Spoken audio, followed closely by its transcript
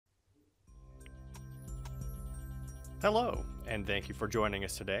Hello, and thank you for joining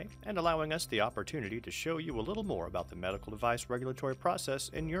us today and allowing us the opportunity to show you a little more about the medical device regulatory process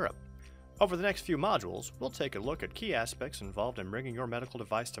in Europe. Over the next few modules, we'll take a look at key aspects involved in bringing your medical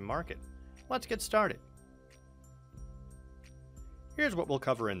device to market. Let's get started. Here's what we'll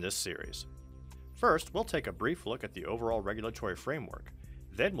cover in this series. First, we'll take a brief look at the overall regulatory framework.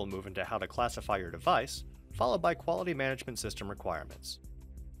 Then we'll move into how to classify your device, followed by quality management system requirements.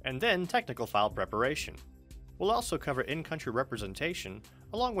 And then technical file preparation. We'll also cover in-country representation,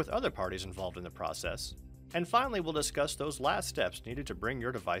 along with other parties involved in the process. And finally, we'll discuss those last steps needed to bring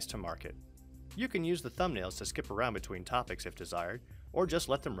your device to market. You can use the thumbnails to skip around between topics if desired, or just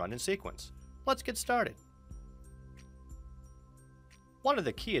let them run in sequence. Let's get started. One of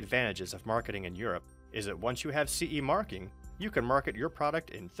the key advantages of marketing in Europe is that once you have CE marking, you can market your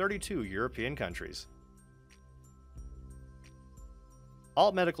product in 32 European countries.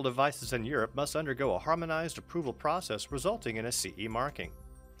 All medical devices in Europe must undergo a harmonized approval process resulting in a CE marking.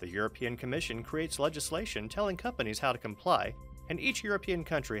 The European Commission creates legislation telling companies how to comply, and each European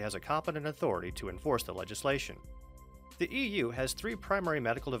country has a competent authority to enforce the legislation. The EU has three primary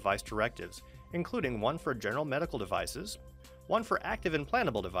medical device directives, including one for general medical devices, one for active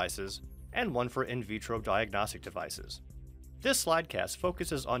implantable devices, and one for in vitro diagnostic devices. This SlideCast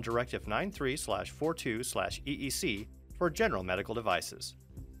focuses on Directive 93/42/EEC for general medical devices.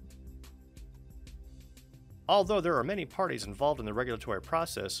 Although there are many parties involved in the regulatory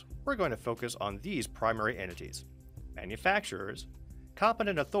process, we're going to focus on these primary entities: manufacturers,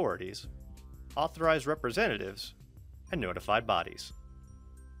 competent authorities, authorized representatives, and notified bodies.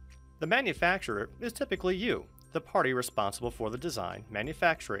 The manufacturer is typically you, the party responsible for the design,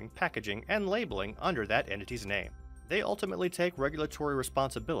 manufacturing, packaging, and labeling under that entity's name. They ultimately take regulatory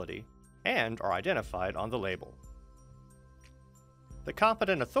responsibility and are identified on the label. The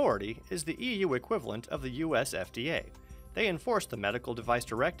competent authority is the EU equivalent of the US FDA. They enforce the medical device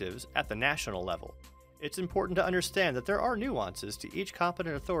directives at the national level. It's important to understand that there are nuances to each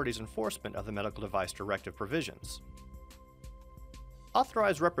competent authority's enforcement of the medical device directive provisions.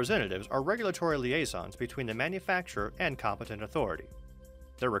 Authorized representatives are regulatory liaisons between the manufacturer and competent authority.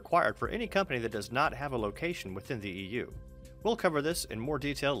 They're required for any company that does not have a location within the EU. We'll cover this in more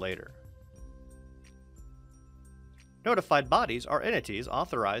detail later. Notified bodies are entities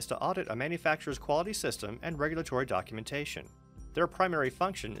authorized to audit a manufacturer's quality system and regulatory documentation. Their primary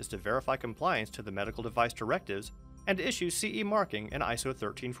function is to verify compliance to the medical device directives and issue CE marking and ISO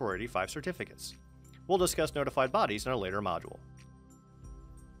 13485 certificates. We'll discuss notified bodies in a later module.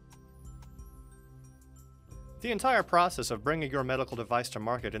 The entire process of bringing your medical device to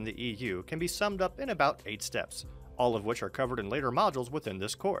market in the EU can be summed up in about 8 steps, all of which are covered in later modules within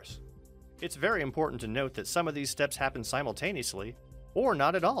this course. It's very important to note that some of these steps happen simultaneously, or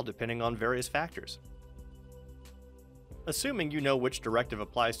not at all depending on various factors. Assuming you know which directive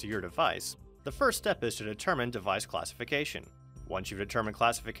applies to your device, the first step is to determine device classification. Once you've determined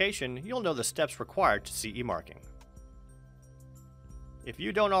classification, you'll know the steps required to CE marking. If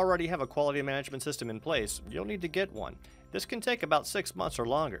you don't already have a quality management system in place, you'll need to get one. This can take about 6 months or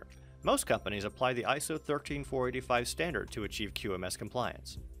longer. Most companies apply the ISO 13485 standard to achieve QMS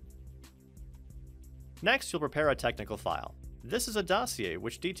compliance. Next, you'll prepare a technical file. This is a dossier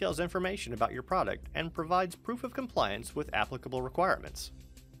which details information about your product and provides proof of compliance with applicable requirements.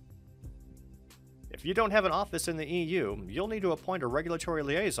 If you don't have an office in the EU, you'll need to appoint a regulatory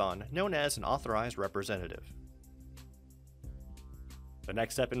liaison known as an authorized representative. The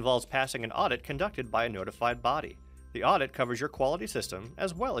next step involves passing an audit conducted by a notified body. The audit covers your quality system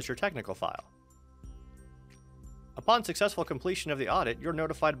as well as your technical file. Upon successful completion of the audit, your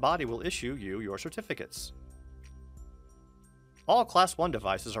notified body will issue you your certificates. All Class 1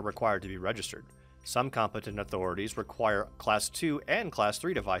 devices are required to be registered. Some competent authorities require Class 2 and Class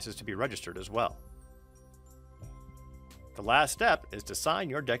 3 devices to be registered as well. The last step is to sign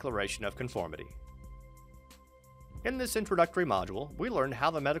your declaration of conformity. In this introductory module, we learned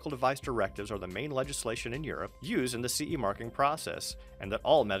how the medical device directives are the main legislation in Europe used in the CE marking process, and that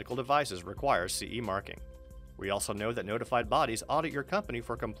all medical devices require CE marking. We also know that notified bodies audit your company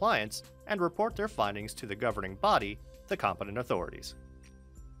for compliance and report their findings to the governing body, the competent authorities.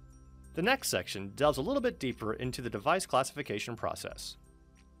 The next section delves a little bit deeper into the device classification process.